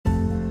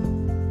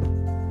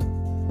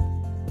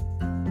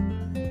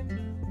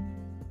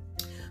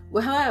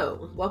Well,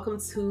 hello.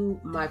 Welcome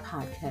to my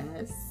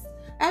podcast.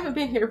 I haven't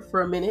been here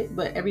for a minute,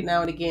 but every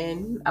now and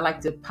again, I like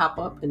to pop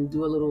up and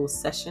do a little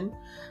session.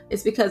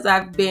 It's because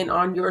I've been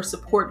on your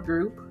support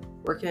group,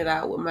 working it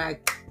out with my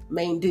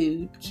main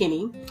dude,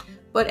 Kenny.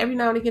 But every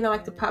now and again, I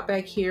like to pop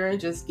back here and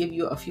just give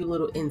you a few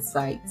little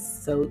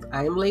insights. So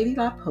I am Lady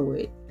La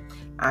Poet.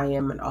 I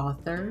am an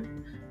author.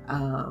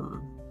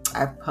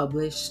 I've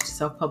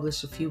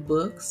self-published a few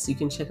books. You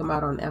can check them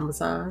out on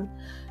Amazon.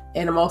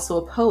 And I'm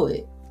also a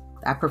poet.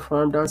 I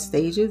performed on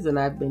stages and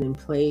I've been in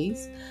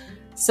plays.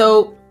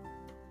 So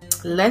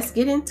let's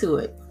get into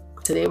it.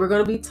 Today we're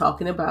going to be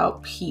talking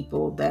about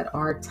people that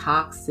are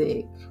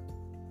toxic.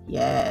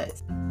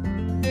 Yes.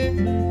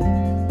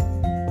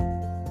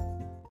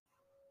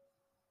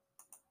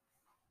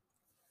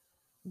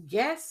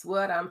 Guess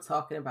what I'm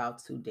talking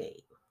about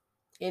today?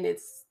 And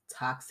it's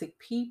toxic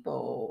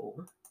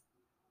people.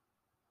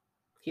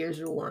 Here's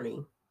your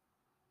warning.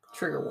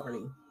 Trigger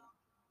warning.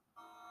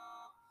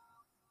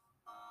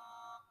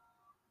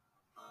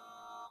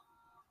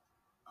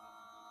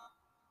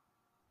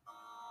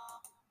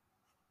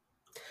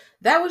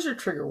 That was your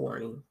trigger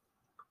warning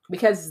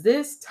because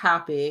this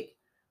topic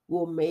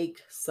will make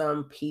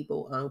some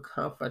people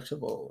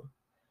uncomfortable.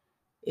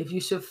 If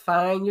you should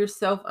find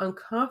yourself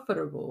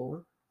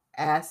uncomfortable,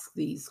 ask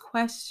these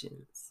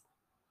questions.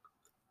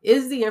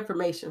 Is the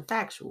information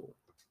factual?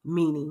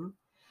 Meaning,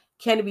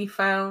 can it be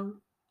found?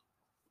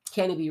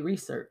 Can it be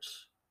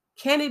researched?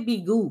 Can it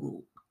be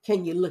Googled?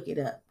 Can you look it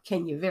up?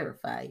 Can you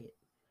verify it?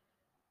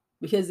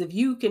 Because if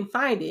you can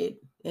find it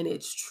and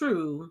it's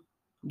true,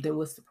 then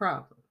what's the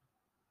problem?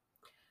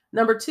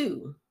 Number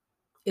two,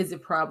 is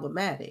it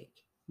problematic?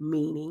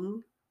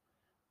 Meaning,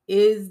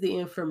 is the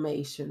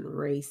information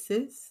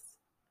racist,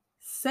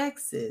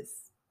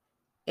 sexist,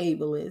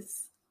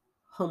 ableist,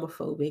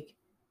 homophobic,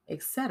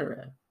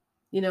 etc.?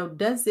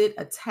 Does it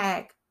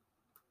attack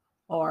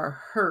or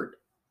hurt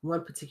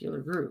one particular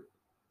group?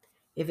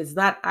 If it's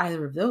not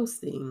either of those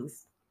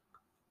things,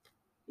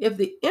 if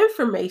the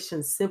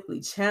information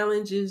simply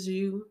challenges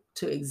you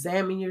to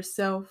examine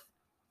yourself,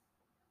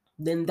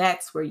 then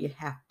that's where you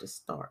have to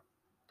start.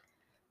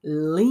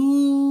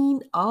 Lean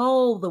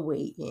all the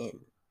way in.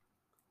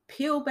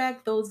 Peel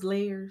back those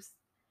layers.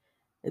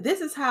 And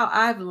this is how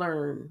I've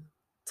learned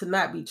to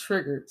not be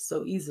triggered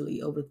so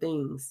easily over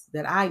things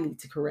that I need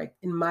to correct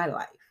in my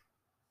life.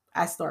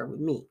 I start with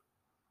me.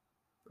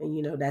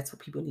 And that's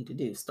what people need to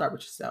do. Start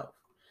with yourself.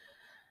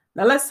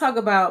 Now let's talk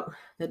about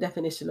the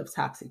definition of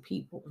toxic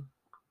people.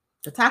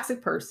 A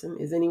toxic person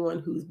is anyone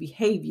whose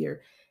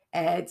behavior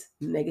adds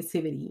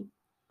negativity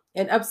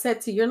and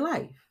upset to your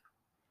life.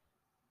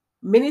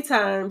 Many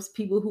times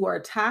people who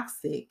are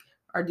toxic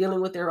are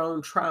dealing with their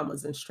own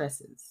traumas and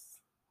stresses.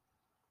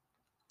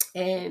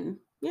 And,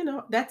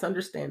 that's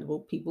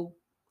understandable.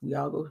 We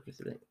all go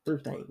through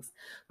things.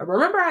 But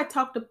remember, I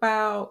talked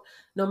about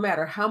no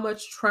matter how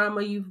much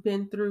trauma you've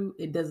been through,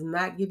 it does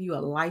not give you a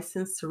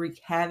license to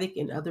wreak havoc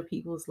in other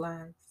people's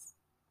lives.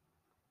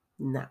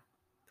 No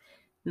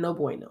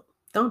bueno.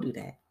 Don't do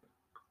that.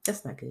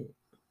 That's not good.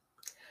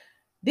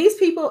 These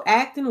people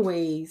act in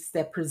ways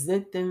that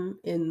present them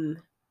in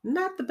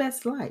not the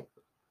best light,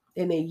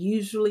 and they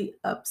usually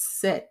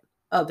upset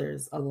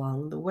others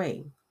along the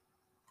way.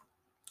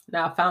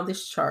 Now, I found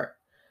this chart.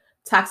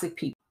 Toxic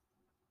people.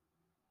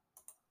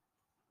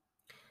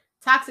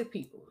 Toxic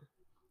people.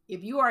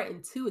 If you are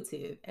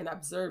intuitive and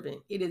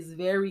observant, it is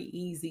very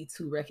easy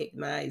to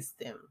recognize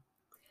them.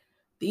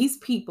 These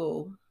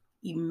people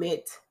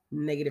emit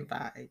negative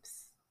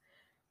vibes.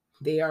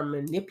 They are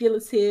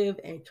manipulative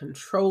and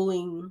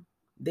controlling.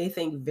 They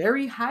think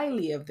very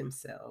highly of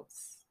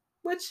themselves,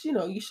 which,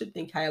 you should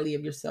think highly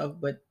of yourself,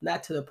 but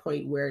not to the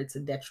point where it's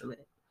a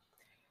detriment.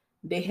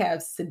 They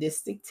have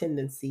sadistic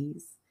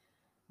tendencies.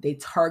 They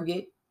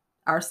target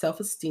our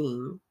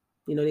self-esteem.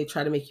 They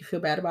try to make you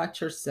feel bad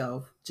about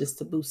yourself just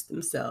to boost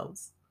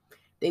themselves.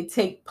 They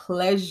take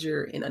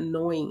pleasure in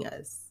annoying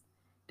us.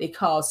 They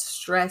cause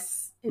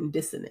stress and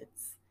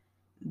dissonance.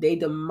 They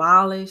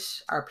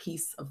demolish our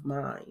peace of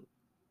mind.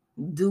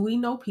 Do we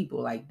know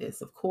people like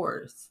this? Of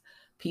course.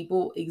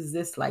 People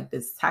exist like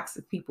this.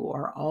 Toxic people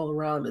are all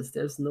around us.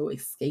 There's no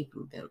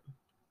escaping them.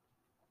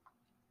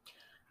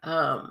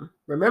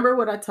 Remember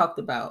what I talked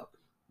about,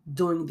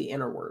 doing the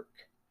inner work.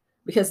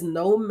 Because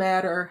no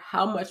matter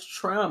how much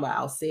trauma,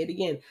 I'll say it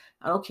again,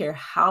 I don't care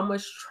how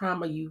much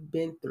trauma you've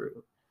been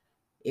through,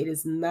 it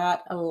is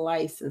not a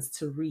license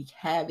to wreak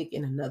havoc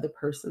in another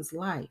person's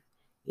life.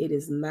 It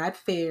is not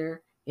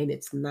fair and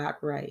it's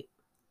not right.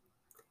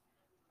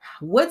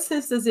 What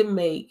sense does it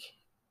make?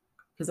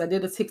 Because I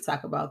did a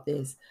TikTok about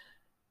this,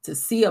 to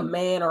see a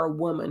man or a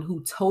woman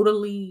who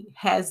totally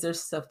has their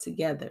stuff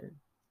together,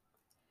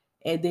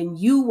 and then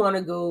you want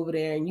to go over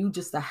there and you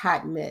just a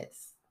hot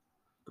mess.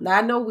 Now,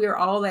 I know we're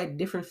all at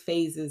different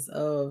phases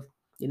of,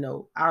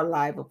 our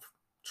life of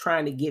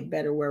trying to get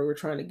better where we're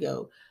trying to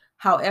go.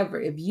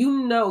 However, if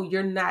you know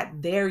you're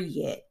not there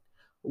yet,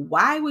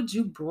 why would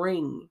you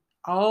bring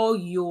all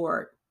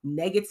your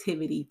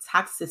negativity,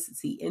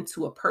 toxicity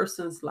into a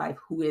person's life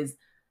who is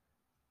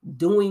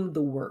doing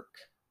the work?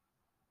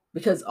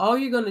 because all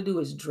you're going to do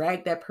is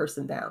drag that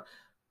person down.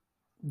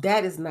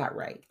 That is not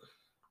right,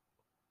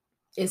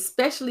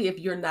 especially if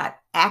you're not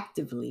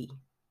actively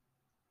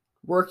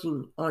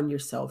working on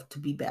yourself to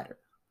be better.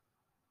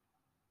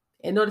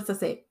 And notice I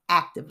say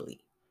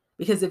actively,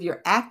 because if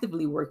you're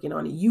actively working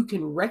on it, you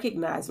can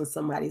recognize when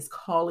somebody's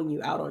calling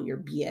you out on your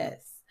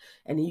BS,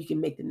 and then you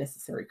can make the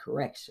necessary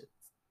corrections.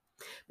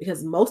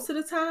 Because most of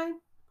the time,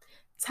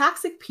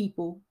 toxic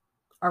people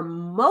are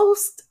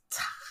most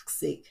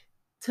toxic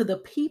to the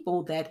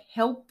people that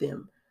help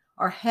them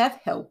or have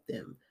helped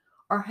them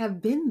or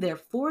have been there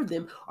for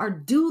them or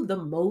do the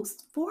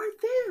most for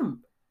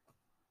them.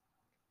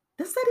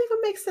 Does that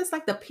even make sense?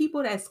 Like the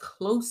people that's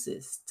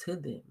closest to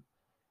them,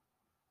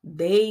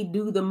 they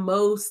do the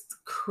most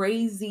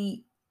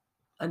crazy,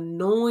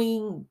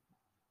 annoying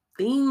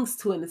things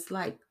to it. And it's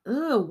like,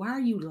 why are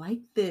you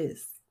like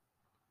this?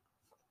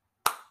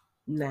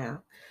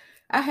 Now,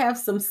 I have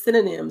some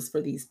synonyms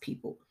for these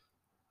people.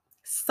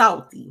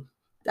 Salty.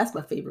 That's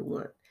my favorite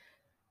one.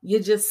 You're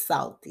just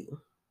salty.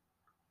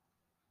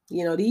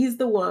 You know, these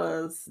the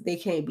ones, they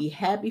can't be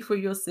happy for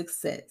your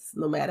success.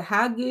 No matter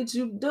how good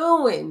you're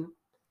doing,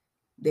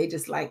 they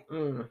just like,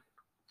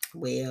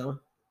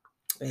 well,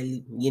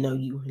 you know,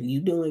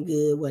 you doing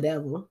good,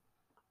 whatever.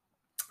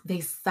 They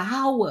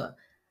sour.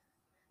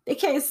 They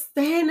can't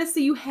stand to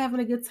see you having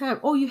a good time.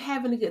 Oh, you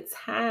having a good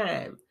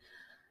time.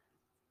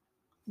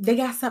 They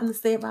got something to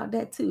say about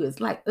that too. It's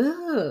like,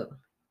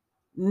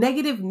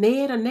 negative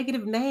Ned or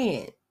negative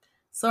Nan.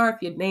 Sorry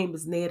if your name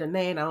is Ned or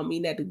Nan. I don't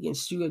mean that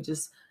against you, or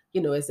just,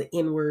 you know, as an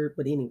N word.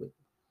 But anyway,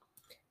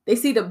 they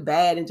see the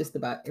bad in just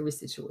about every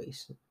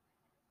situation.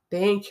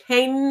 They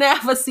can't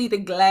never see the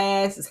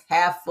glass is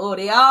half full.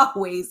 They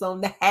always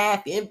on the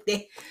half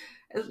empty.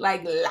 It's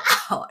like,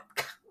 Lord,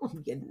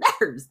 calm your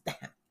nerves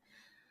down.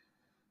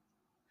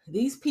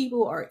 These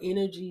people are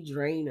energy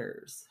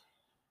drainers.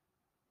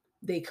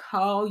 They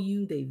call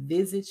you, they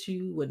visit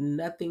you with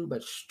nothing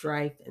but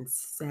strife and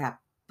sap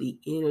the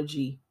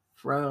energy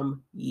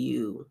from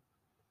you.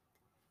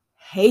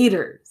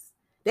 Haters.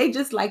 They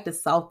just like the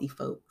salty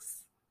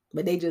folks,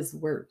 but they just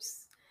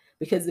worse.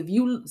 Because if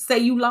you say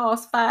you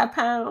lost 5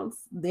 pounds,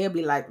 they'll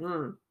be like,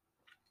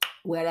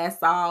 well,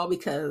 that's all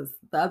because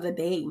the other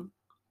day,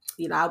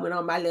 you know, I went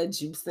on my little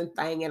juicing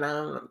thing and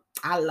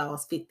I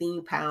lost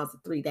 15 pounds in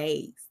 3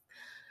 days.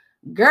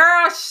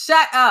 Girl,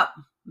 shut up.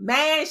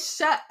 Man,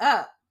 shut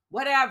up.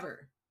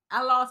 Whatever.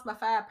 I lost my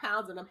 5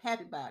 pounds and I'm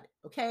happy about it.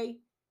 Okay.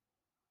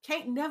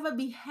 Can't never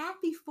be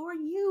happy for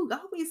you.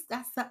 Always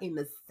got something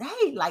to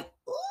say. Like,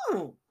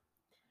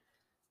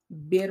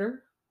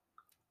 bitter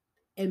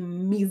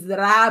and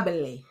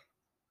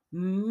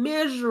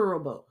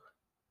miserable.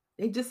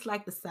 They just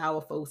like the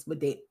sour folks, but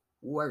they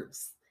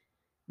worse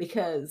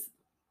because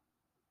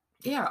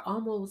they are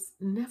almost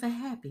never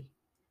happy.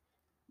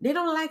 They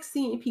don't like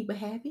seeing people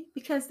happy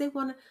because they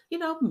want to, you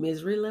know,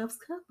 misery loves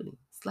company.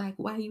 It's like,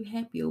 why are you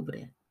happy over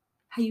there?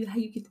 How you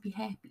get to be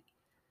happy?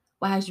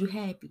 Why is you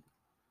happy?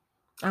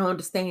 I don't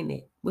understand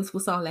that.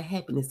 What's all that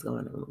happiness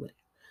going on with it?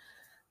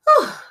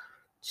 Oh,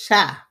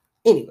 child.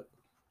 Anyway,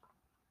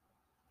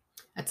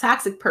 a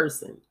toxic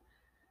person,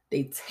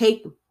 they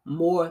take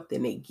more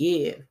than they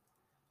give.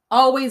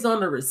 Always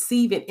on the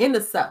receiving end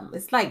of something.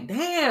 It's like,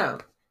 damn,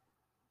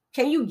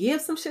 can you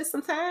give some shit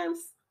sometimes?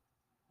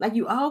 Like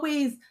you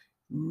always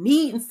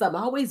needing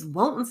something, always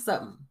wanting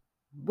something.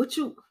 What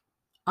you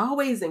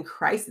always in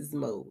crisis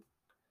mode.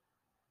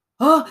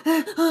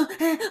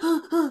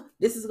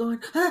 This is going,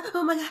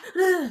 oh my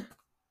God.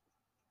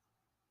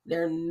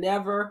 They're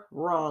never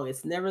wrong.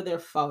 It's never their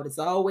fault. It's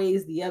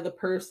always the other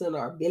person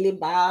or Billy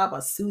Bob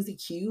or Susie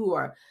Q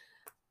or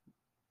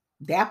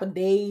Dapper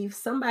Dave.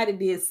 Somebody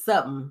did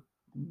something,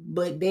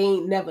 but they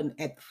ain't never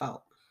at the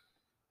fault.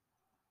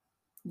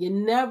 You're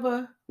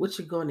never what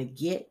you're going to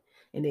get,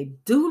 and they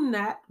do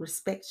not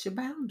respect your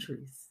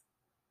boundaries.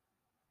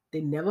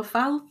 They never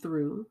follow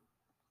through.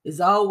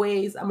 It's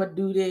always, I'm going to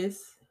do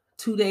this.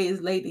 2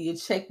 days later, you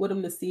check with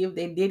them to see if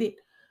they did it.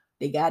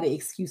 They got an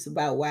excuse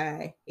about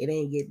why it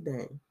ain't get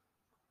done.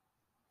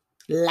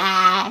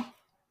 Lie.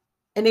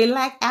 And they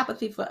lack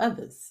apathy for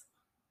others.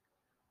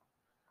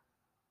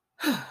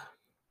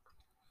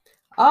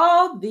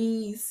 All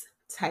these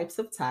types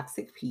of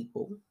toxic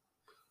people,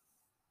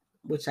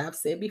 which I've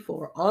said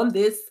before on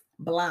this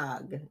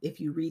blog, if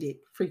you read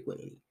it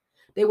frequently,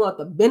 they want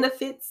the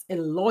benefits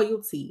and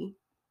loyalty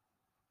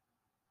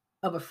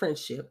of a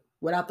friendship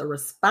without the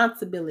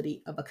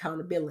responsibility of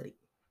accountability.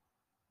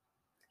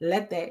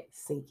 Let that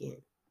sink in.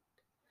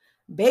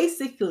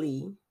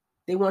 Basically,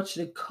 they want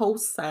you to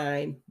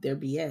co-sign their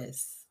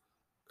BS.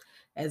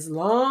 As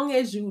long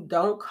as you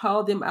don't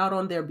call them out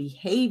on their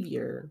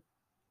behavior,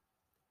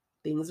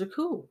 things are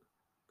cool.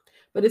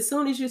 But as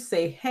soon as you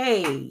say,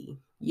 hey,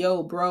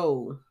 yo,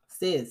 bro,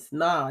 sis,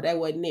 nah, that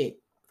wasn't it,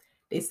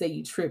 they say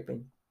you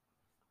tripping.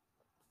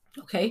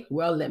 Okay,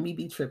 well, let me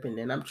be tripping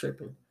then. I'm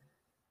tripping.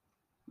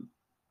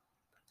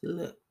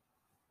 Look,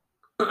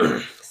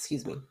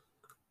 excuse me.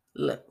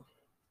 Look,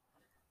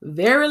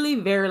 verily,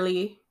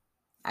 verily,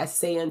 I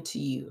say unto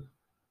you,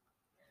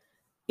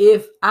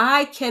 If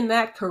I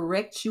cannot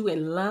correct you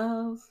in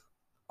love,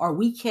 or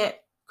we can't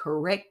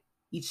correct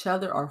each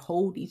other or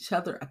hold each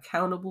other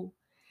accountable,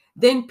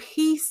 then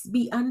peace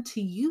be unto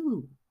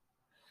you.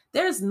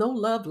 There's no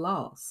love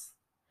lost.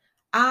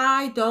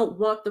 I don't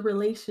want the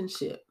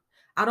relationship.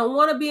 I don't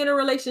want to be in a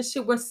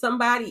relationship where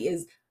somebody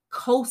is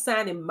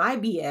co-signing my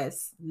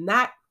BS,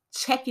 not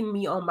checking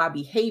me on my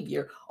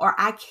behavior, or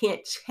I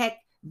can't check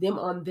them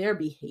on their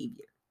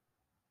behavior.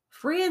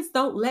 Friends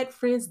don't let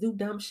friends do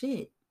dumb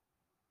shit.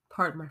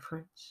 Pardon my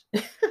French.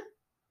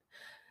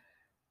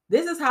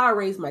 This is how I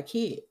raise my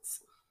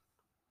kids.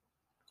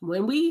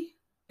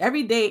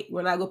 Every day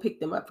when I go pick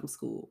them up from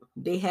school,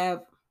 they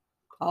have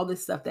all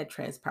this stuff that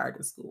transpired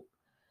in school.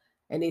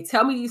 And they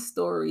tell me these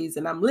stories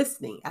and I'm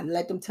listening. I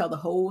let them tell the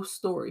whole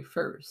story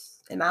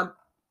first. And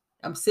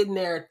I'm sitting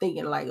there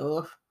thinking like,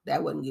 oh,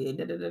 that wasn't good.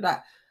 Da, da, da, da.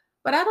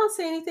 But I don't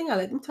say anything. I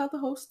let them tell the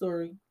whole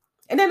story.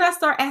 And then I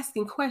start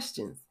asking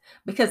questions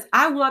because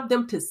I want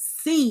them to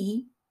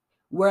see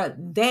where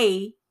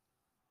they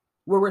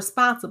were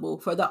responsible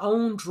for their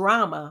own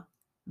drama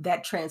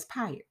that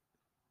transpired.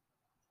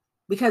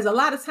 Because a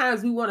lot of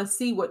times we want to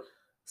see what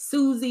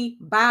Susie,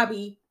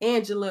 Bobby,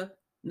 Angela,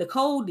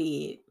 Nicole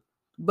did,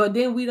 but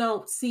then we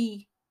don't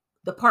see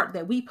the part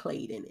that we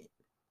played in it.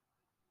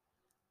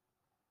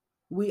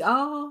 We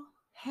all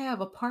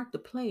have a part to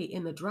play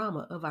in the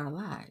drama of our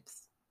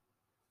lives.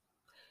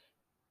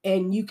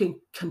 And you can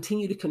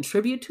continue to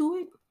contribute to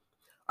it,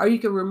 or you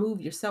can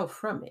remove yourself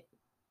from it.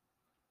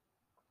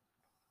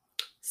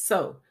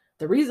 So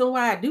the reason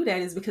why I do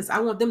that is because I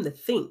want them to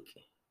think.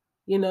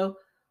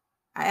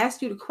 I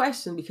asked you the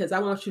question because I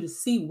want you to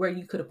see where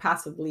you could have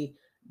possibly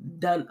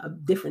done a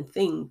different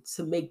thing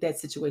to make that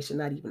situation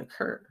not even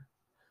occur.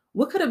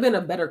 What could have been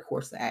a better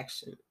course of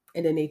action?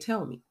 And then they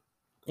tell me.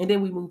 And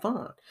then we move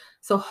on.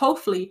 So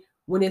hopefully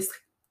when this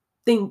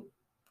thing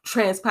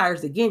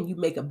transpires again, you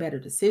make a better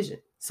decision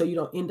so you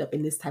don't end up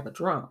in this type of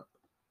drama.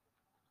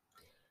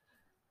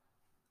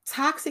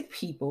 Toxic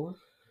people,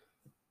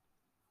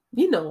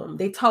 you know them,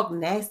 they talk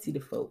nasty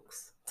to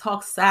folks,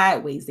 talk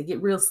sideways, they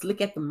get real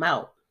slick at the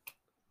mouth.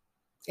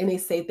 And they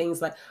say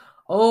things like,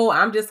 oh,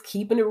 I'm just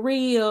keeping it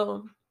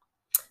real.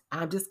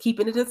 I'm just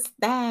keeping it a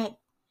stack.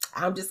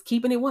 I'm just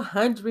keeping it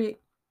 100.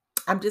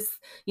 I'm just,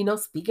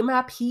 speaking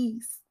my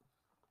piece.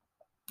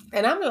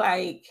 And I'm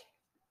like,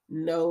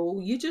 no,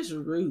 you're just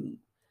rude.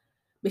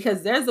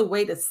 Because there's a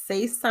way to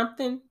say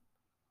something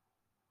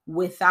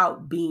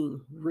without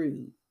being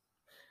rude.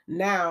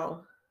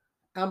 Now,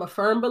 I'm a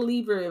firm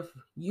believer if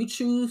you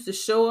choose to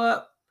show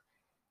up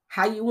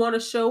how you want to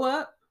show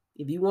up,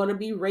 if you want to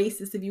be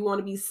racist, if you want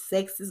to be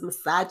sexist,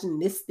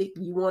 misogynistic,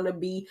 you want to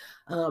be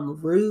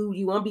rude,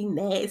 you want to be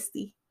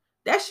nasty,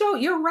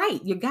 you're right.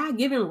 Your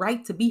God-given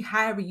right to be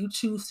however you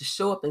choose to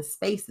show up in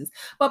spaces.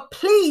 But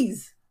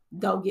please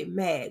don't get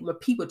mad when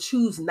people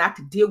choose not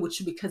to deal with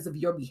you because of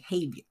your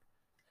behavior.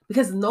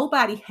 Because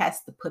nobody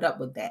has to put up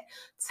with that.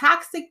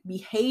 Toxic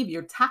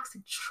behavior,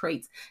 toxic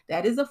traits,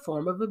 that is a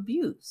form of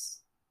abuse.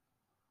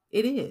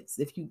 It is,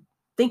 if you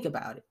think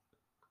about it.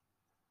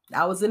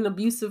 I was in an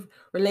abusive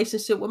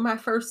relationship with my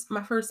first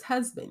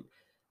husband.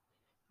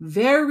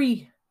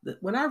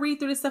 When I read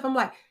through this stuff, I'm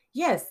like,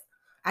 yes,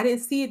 I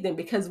didn't see it then,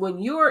 because when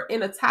you're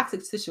in a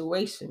toxic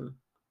situation,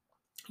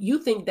 you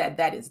think that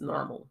that is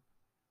normal.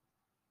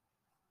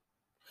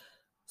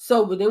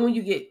 So, but then when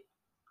you get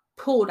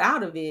pulled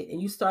out of it and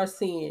you start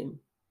seeing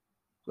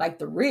like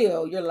the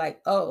real, you're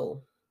like,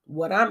 oh,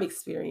 what I'm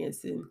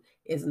experiencing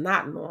is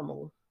not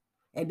normal.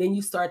 And then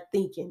you start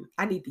thinking,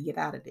 I need to get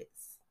out of this.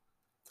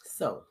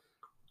 So,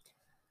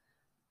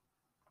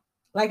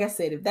 like I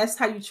said, if that's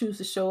how you choose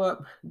to show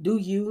up, do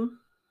you.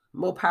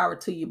 More power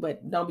to you,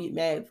 but don't be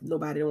mad if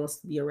nobody wants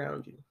to be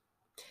around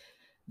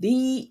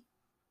you.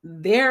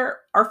 There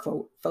are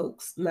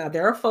folks. Now,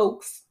 there are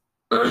folks,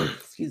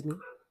 excuse me,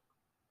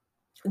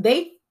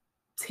 they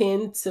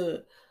tend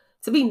to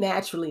be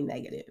naturally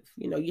negative.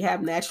 You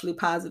have naturally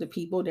positive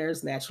people,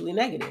 there's naturally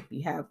negative.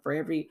 You have, for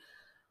every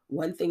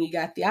one thing, you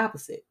got the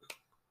opposite.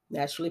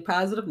 Naturally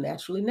positive,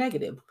 naturally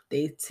negative.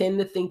 They tend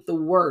to think the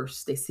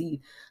worst. They see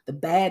the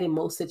bad in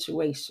most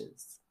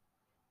situations.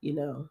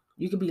 You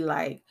could be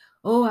like,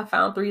 oh, I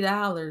found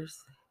 $3.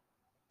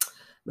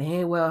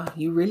 Man, well,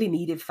 you really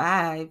needed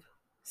 5.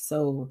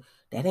 So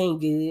that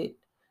ain't good.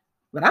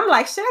 But I'm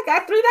like, shit, I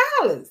got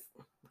 $3.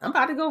 I'm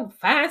about to go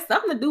find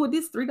something to do with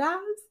this $3.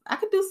 I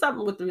could do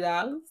something with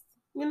 $3,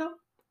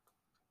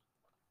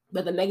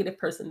 But the negative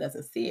person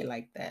doesn't see it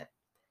like that.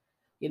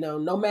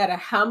 No matter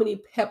how many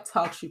pep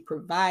talks you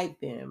provide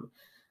them,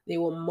 they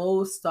will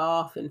most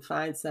often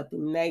find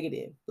something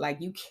negative.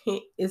 Like, you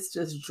can't, it's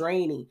just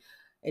draining.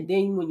 And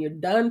then when you're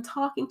done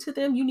talking to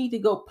them, you need to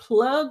go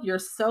plug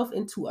yourself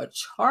into a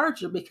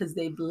charger because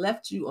they've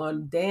left you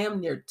on damn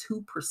near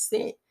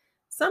 2%.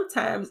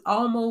 Sometimes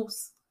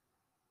almost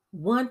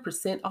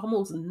 1%,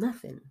 almost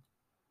nothing.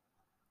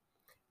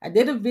 I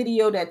did a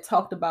video that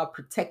talked about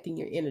protecting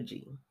your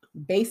energy,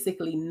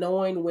 basically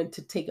knowing when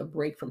to take a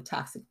break from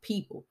toxic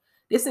people.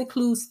 This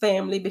includes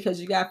family, because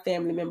you got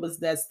family members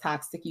that's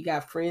toxic, you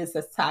got friends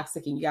that's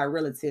toxic, and you got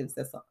relatives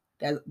that's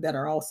that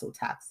are also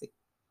toxic.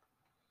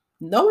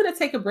 Know when to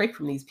take a break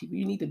from these people.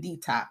 You need to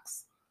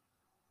detox.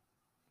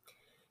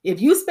 If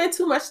you spend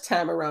too much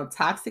time around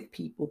toxic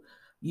people,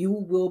 you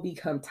will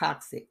become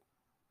toxic.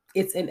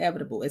 It's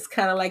inevitable. It's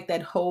kind of like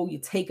that whole you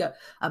take a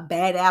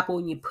bad apple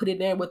and you put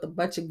it in with a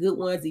bunch of good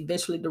ones.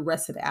 Eventually, the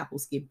rest of the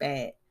apples get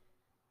bad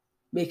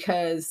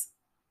because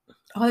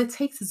all it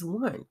takes is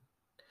one.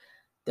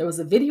 There was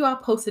a video I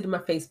posted in my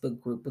Facebook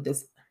group with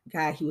this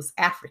guy. He was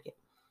African.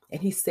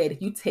 And he said,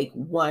 if you take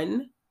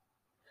one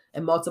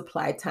and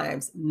multiply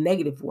times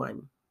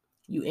 -1,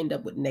 you end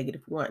up with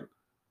 -1.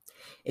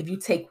 If you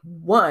take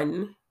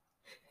one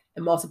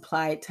and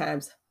multiply it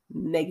times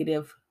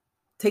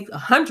take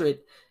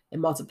 100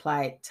 and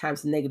multiply it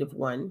times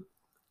 -1,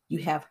 you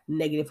have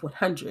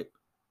 -100.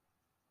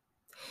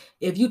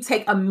 If you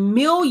take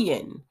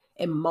 1,000,000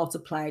 and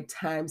multiply it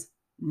times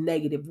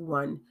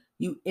 -1,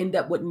 you end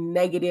up with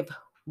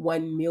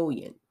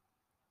 -1,000,000.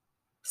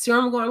 See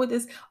where I'm going with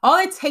this? All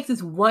it takes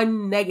is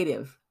one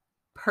negative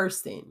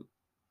person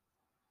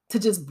to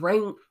just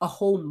bring a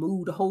whole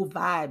mood, a whole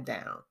vibe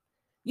down.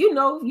 You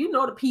know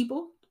the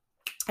people.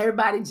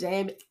 Everybody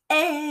jamming,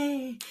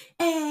 hey,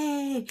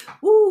 hey,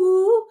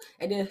 woo.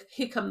 And then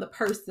here come the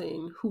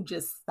person who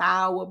just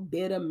sour,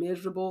 bitter,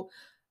 miserable,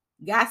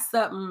 got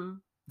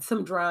some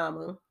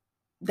drama,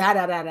 da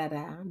da da da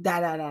da, da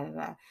da da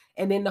da.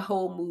 And then the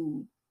whole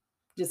mood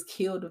just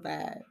killed the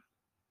vibe.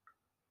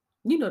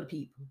 You know the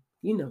people.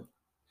 You know.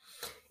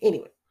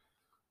 Anyway,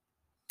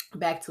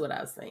 back to what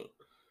I was saying.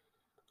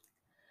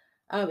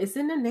 It's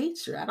in the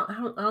nature. I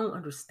don't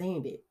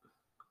understand it.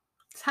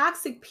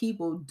 Toxic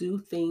people do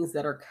things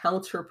that are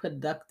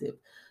counterproductive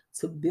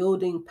to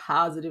building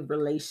positive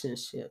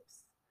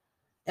relationships.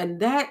 And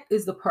that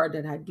is the part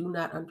that I do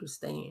not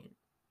understand.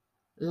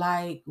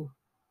 Like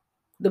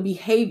the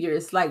behavior,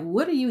 it's like,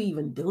 what are you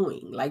even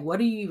doing? Like, what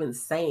are you even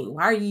saying?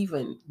 Why are you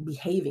even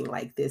behaving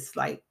like this?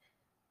 Like,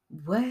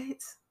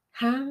 what?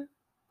 Huh?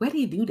 Where do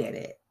you do that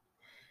at?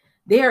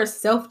 They are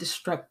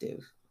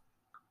self-destructive.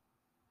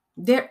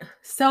 They're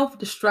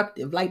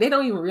self-destructive. Like they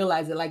don't even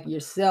realize it. Like you're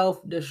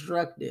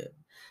self-destructive.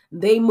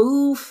 They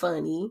move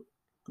funny.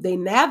 They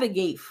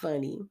navigate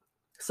funny.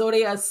 So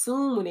they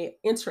assume when they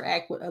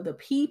interact with other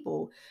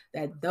people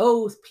that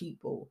those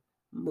people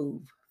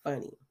move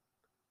funny.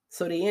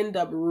 So they end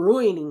up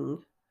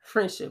ruining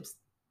friendships.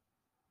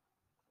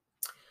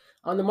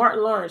 On the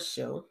Martin Lawrence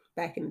show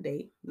back in the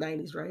day,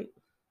 90s, right?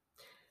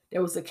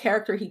 There was a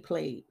character he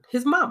played,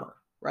 his mama,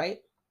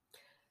 right?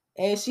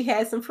 And she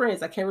had some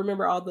friends. I can't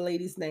remember all the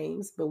ladies'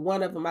 names, but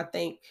one of them, I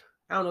don't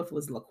know if it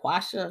was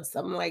LaQuasha or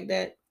something like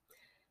that.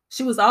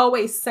 She was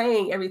always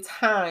saying every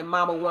time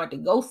mama wanted to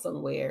go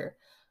somewhere,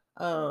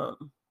 I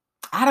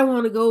don't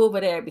want to go over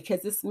there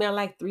because it smelled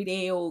like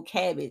 3-day-old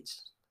cabbage.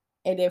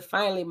 And then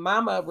finally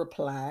mama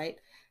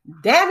replied,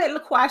 damn it,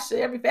 LaQuasha,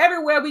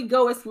 everywhere we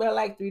go, it smells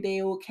like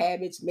 3-day-old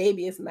cabbage.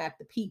 Maybe it's not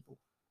the people.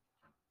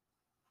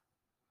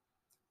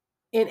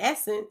 In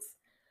essence,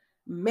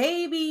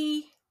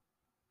 maybe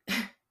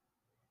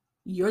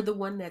you're the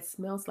one that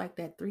smells like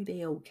that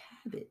 3-day-old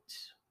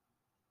cabbage.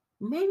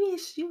 Maybe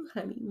it's you,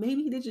 honey.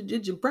 Maybe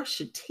did you brush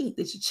your teeth?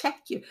 Did you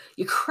check your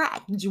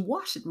crack? Did you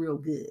wash it real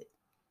good?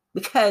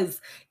 Because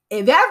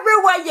if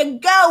everywhere you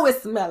go it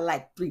smells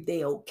like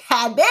 3-day-old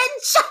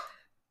cabbage,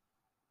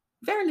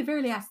 verily,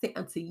 verily, I say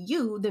unto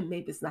you, then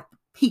maybe it's not the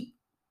people.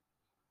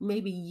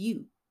 Maybe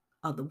you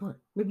are the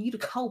one. Maybe you the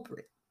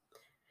culprit.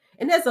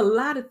 And there's a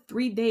lot of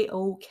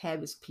 3-day-old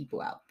cabbage people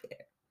out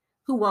there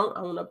who won't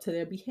own up to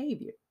their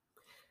behavior.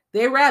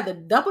 They rather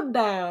double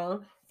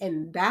down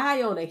and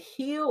die on a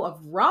hill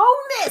of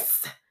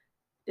wrongness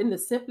than to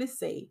simply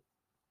say,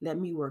 let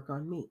me work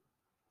on me.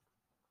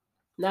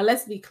 Now,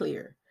 let's be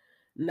clear.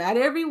 Not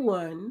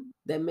everyone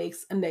that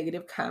makes a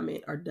negative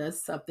comment or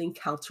does something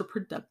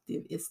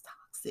counterproductive is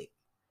toxic.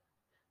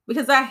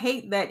 Because I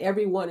hate that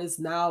everyone is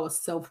now a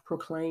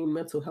self-proclaimed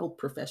mental health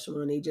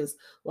professional and they just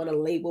want to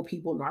label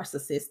people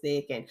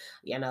narcissistic and,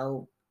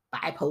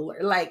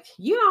 bipolar. Like,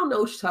 you don't know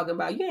what you're talking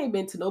about. You ain't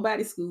been to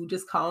nobody's school.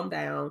 Just calm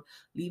down.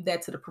 Leave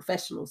that to the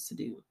professionals to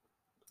do.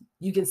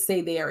 You can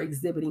say they are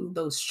exhibiting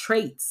those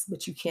traits,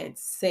 but you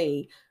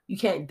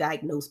can't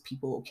diagnose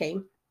people, okay?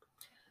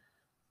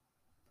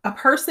 A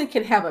person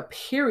can have a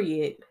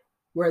period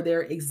where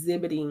they're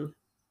exhibiting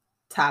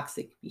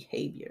toxic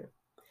behavior.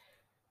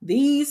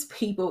 These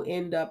people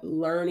end up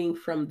learning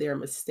from their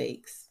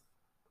mistakes.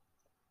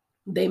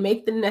 They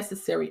make the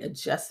necessary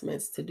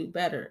adjustments to do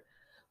better,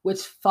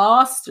 which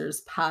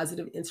fosters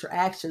positive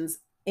interactions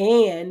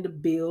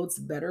and builds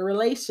better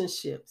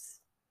relationships.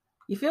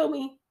 You feel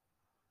me?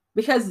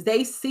 Because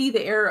they see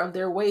the error of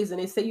their ways and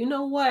they say, you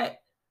know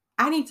what?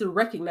 I need to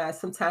recognize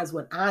sometimes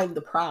when I'm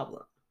the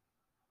problem.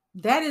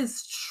 That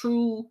is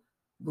true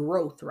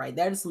growth, right?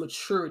 That is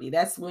maturity.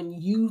 That's when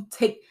you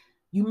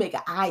make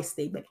an I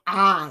statement.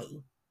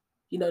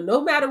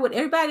 No matter what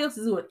everybody else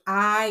is doing,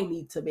 I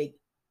need to make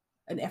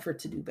an effort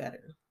to do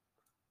better.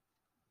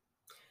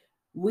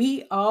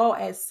 We all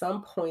at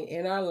some point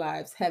in our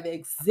lives have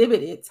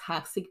exhibited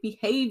toxic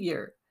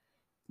behavior.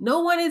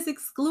 No one is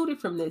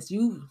excluded from this.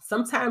 You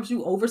sometimes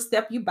you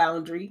overstep your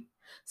boundary.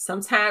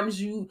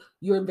 Sometimes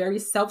you're very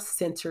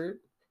self-centered.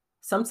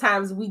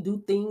 Sometimes we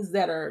do things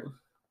that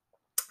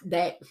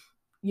that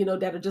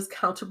are just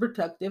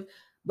counterproductive.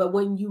 But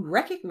when you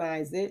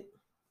recognize it,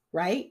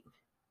 right?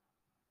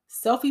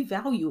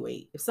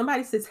 Self-evaluate. If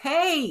somebody says,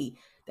 "Hey,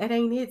 that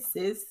ain't it,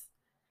 sis.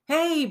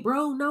 Hey,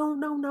 bro, no,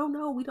 no, no,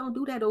 no, we don't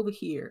do that over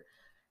here."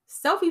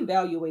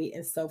 Self-evaluate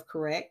and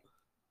self-correct.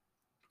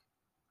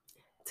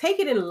 Take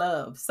it in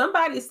love.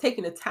 Somebody is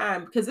taking the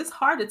time, because it's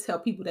hard to tell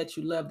people that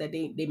you love that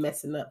they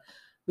messing up,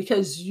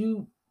 because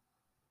you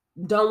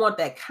don't want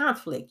that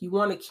conflict. You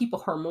want to keep a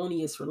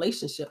harmonious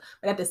relationship.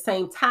 But at the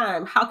same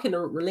time, how can a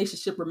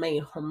relationship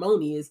remain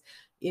harmonious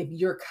if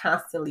you're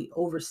constantly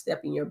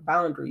overstepping your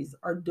boundaries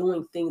or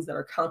doing things that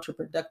are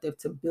counterproductive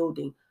to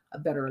building a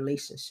better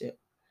relationship?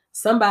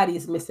 Somebody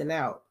is missing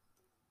out.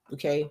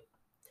 Okay.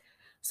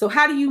 So,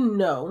 how do you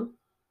know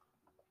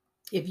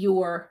if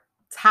you're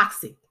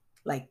toxic?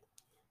 Like,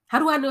 how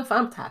do I know if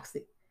I'm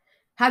toxic?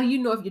 How do you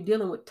know if you're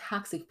dealing with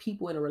toxic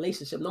people in a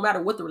relationship, no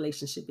matter what the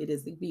relationship it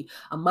is? It could be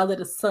a mother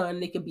to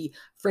son, it could be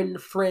friend to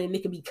friend,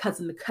 it could be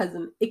cousin to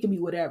cousin, it could be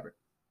whatever.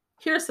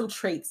 Here are some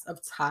traits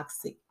of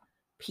toxic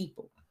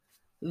people.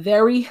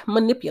 Very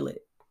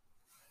manipulative.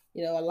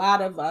 A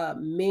lot of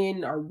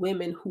men or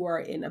women who are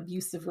in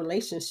abusive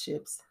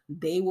relationships,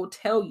 they will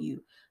tell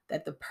you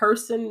that the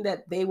person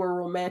that they were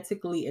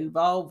romantically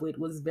involved with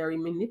was very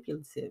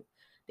manipulative.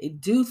 They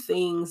do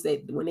things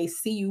that when they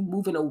see you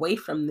moving away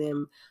from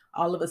them,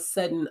 all of a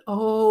sudden,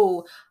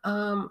 oh,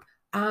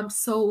 I'm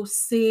so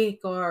sick,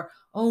 or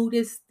oh,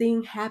 this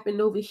thing happened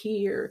over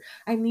here.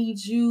 I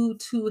need you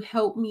to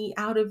help me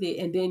out of it.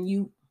 And then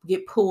you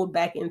get pulled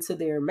back into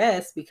their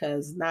mess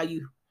because now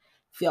you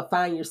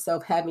find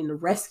yourself having to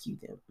rescue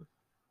them.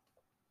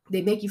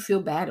 They make you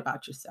feel bad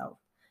about yourself.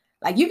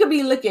 Like, you could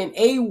be looking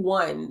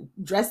A1,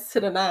 dressed to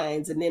the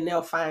nines, and then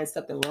they'll find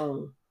something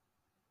wrong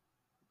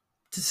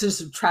to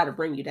just try to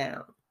bring you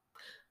down.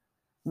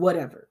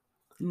 Whatever.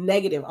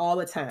 Negative all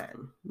the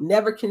time.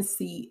 Never can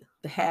see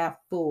the half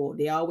full.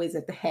 They always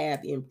at the half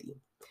empty.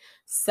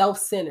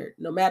 Self-centered.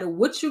 No matter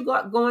what you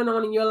got going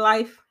on in your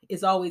life,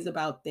 it's always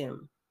about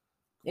them.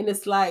 And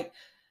it's like,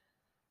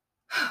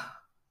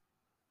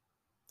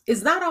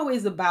 it's not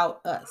always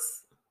about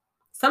us.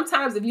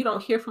 Sometimes if you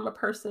don't hear from a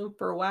person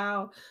for a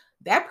while,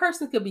 that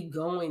person could be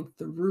going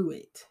through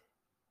it.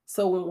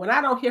 So when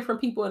I don't hear from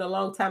people in a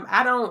long time,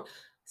 I don't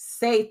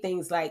say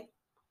things like,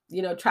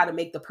 try to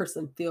make the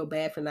person feel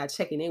bad for not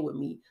checking in with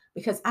me,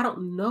 because I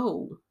don't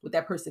know what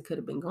that person could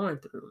have been going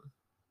through.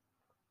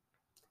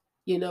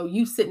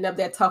 You sitting up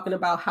there talking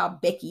about how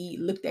Becky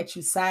looked at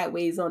you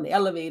sideways on the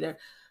elevator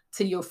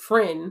to your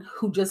friend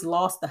who just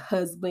lost a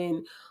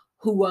husband,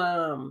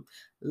 who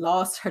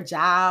lost her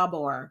job,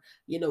 or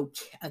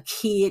a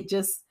kid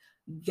just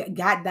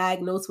got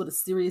diagnosed with a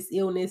serious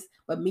illness,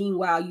 but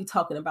meanwhile you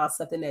talking about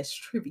something that's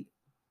trivial.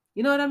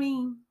 You know what I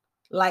mean?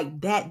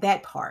 Like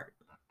that part.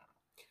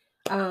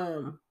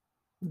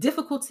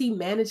 Difficulty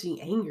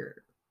managing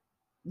anger.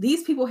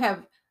 These people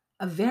have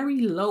a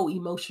very low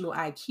emotional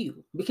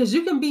IQ, because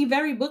you can be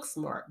very book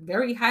smart,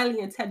 very highly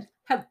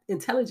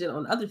intelligent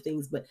on other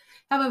things, but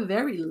have a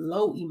very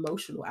low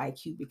emotional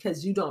IQ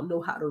because you don't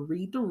know how to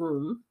read the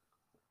room.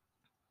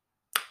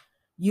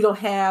 You don't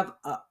have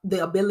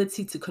the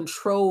ability to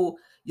control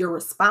your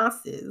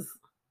responses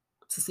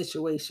to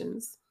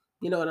situations.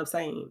 You know what I'm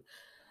saying?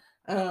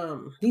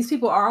 These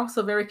people are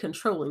also very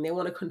controlling. They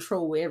want to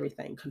control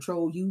everything,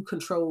 control you,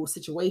 control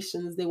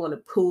situations. They want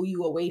to pull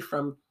you away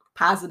from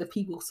positive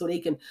people so they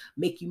can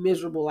make you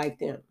miserable like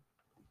them.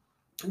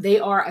 They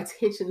are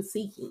attention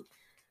seeking.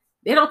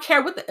 They don't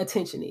care what the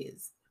attention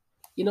is.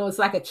 It's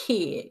like a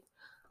kid.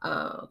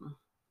 Um,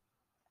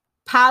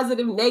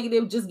 Positive,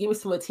 negative, just give me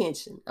some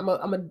attention. I'm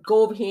gonna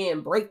go over here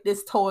and break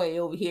this toy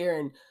over here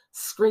and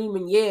scream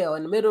and yell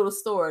in the middle of the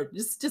store.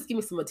 Just give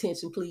me some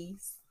attention,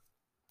 please.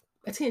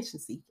 Attention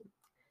seeking.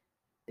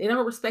 They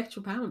don't respect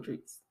your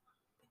boundaries.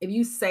 If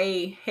you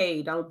say,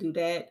 hey, don't do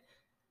that,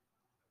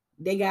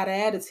 they got an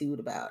attitude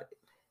about it.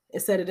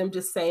 Instead of them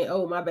just saying,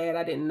 oh, my bad,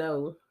 I didn't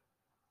know,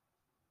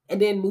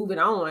 and then moving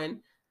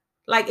on.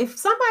 Like, if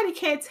somebody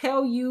can't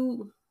tell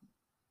you,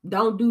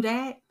 don't do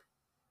that,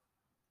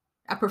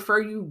 I prefer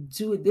you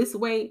do it this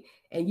way,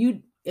 and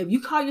if you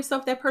call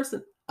yourself that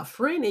person a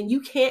friend and you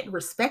can't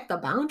respect a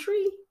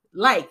boundary,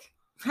 like,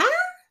 huh?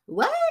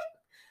 What?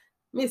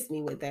 Miss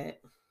me with that.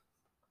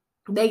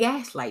 They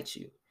gaslight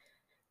you.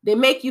 They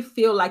make you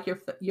feel like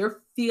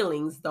your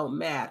feelings don't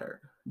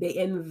matter. They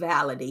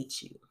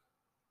invalidate you.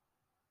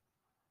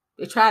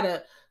 They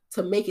try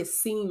to make it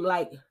seem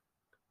like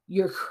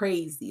you're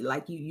crazy,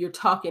 like you're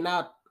talking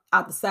out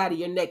the side of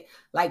your neck,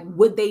 like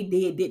what they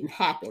did didn't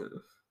happen.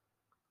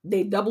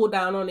 They double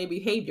down on their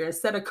behavior.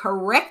 Instead of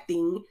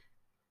correcting,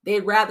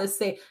 they'd rather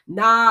say,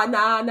 nah,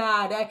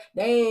 that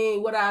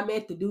ain't what I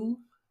meant to do.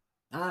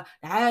 That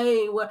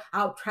ain't what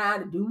I'm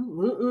trying to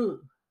do.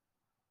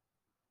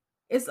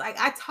 It's like,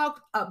 I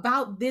talked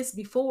about this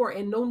before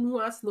in No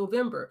Nuance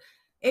November.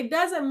 It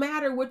doesn't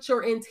matter what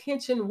your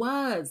intention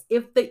was.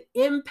 If the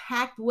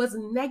impact was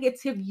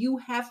negative, you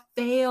have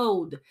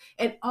failed.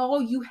 And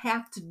all you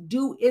have to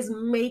do is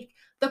make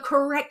the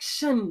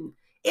correction.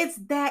 It's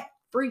that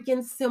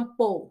freaking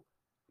simple.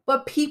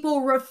 But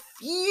people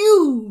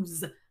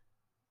refuse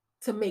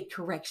to make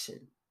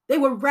correction. They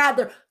would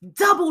rather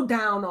double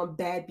down on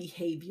bad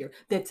behavior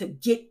than to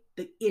get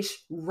the ish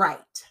right.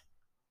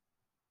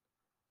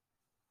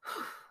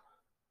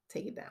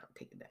 Take it down,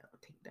 take it down,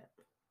 take it down.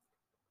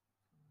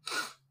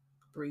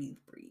 Breathe,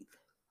 breathe.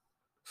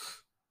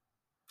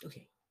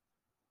 Okay,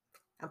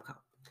 I'm calm.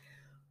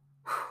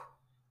 All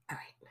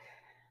right.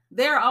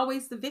 They're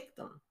always the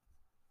victim.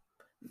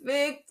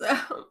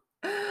 Victim.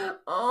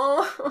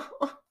 Oh,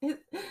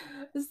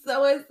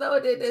 so and so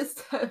did this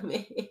to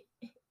me.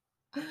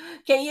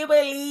 Can you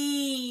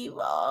believe?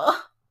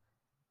 Oh,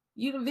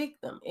 you the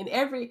victim. In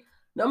every,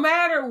 no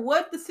matter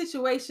what the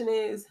situation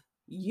is,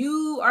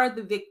 you are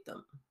the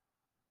victim.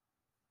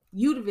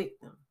 You the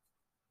victim.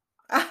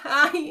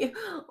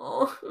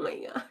 Oh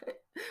my God.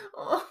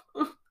 Oh.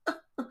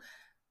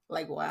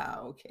 Like,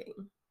 wow, okay.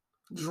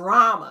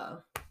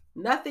 Drama.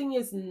 Nothing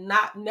is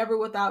not never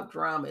without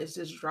drama. It's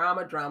just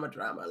drama, drama,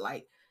 drama.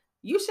 Like,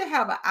 you should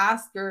have an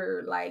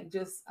Oscar, like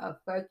just a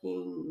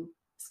fucking,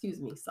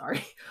 excuse me,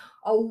 sorry,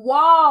 a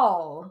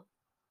wall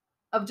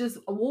of just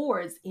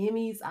awards,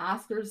 Emmys,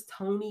 Oscars,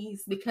 Tonys,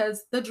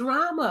 because the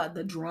drama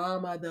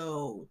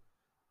though,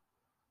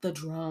 the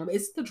drama,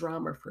 it's the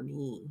drama for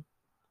me.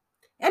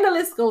 And the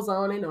list goes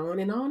on and on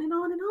and on and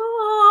on and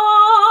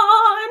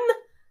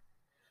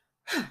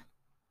on.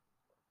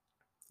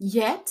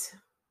 Yet,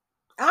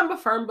 I'm a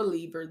firm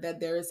believer that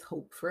there is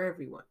hope for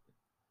everyone.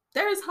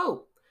 There is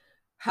hope.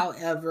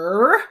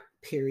 However,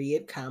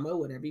 period, comma,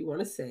 whatever you want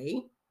to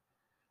say,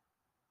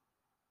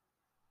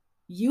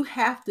 you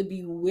have to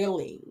be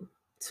willing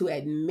to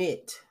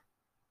admit.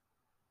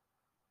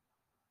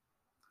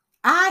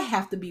 I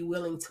have to be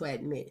willing to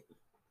admit.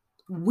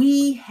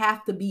 We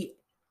have to be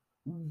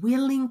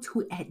willing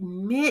to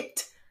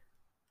admit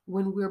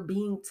when we're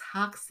being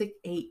toxic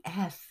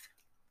AF.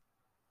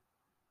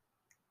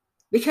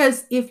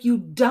 Because if you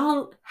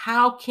don't,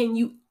 how can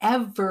you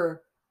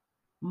ever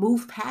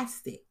move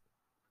past it?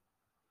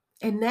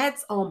 And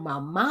that's on my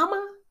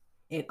mama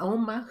and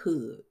on my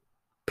hood.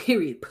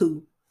 Period,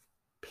 poo.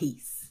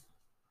 Peace.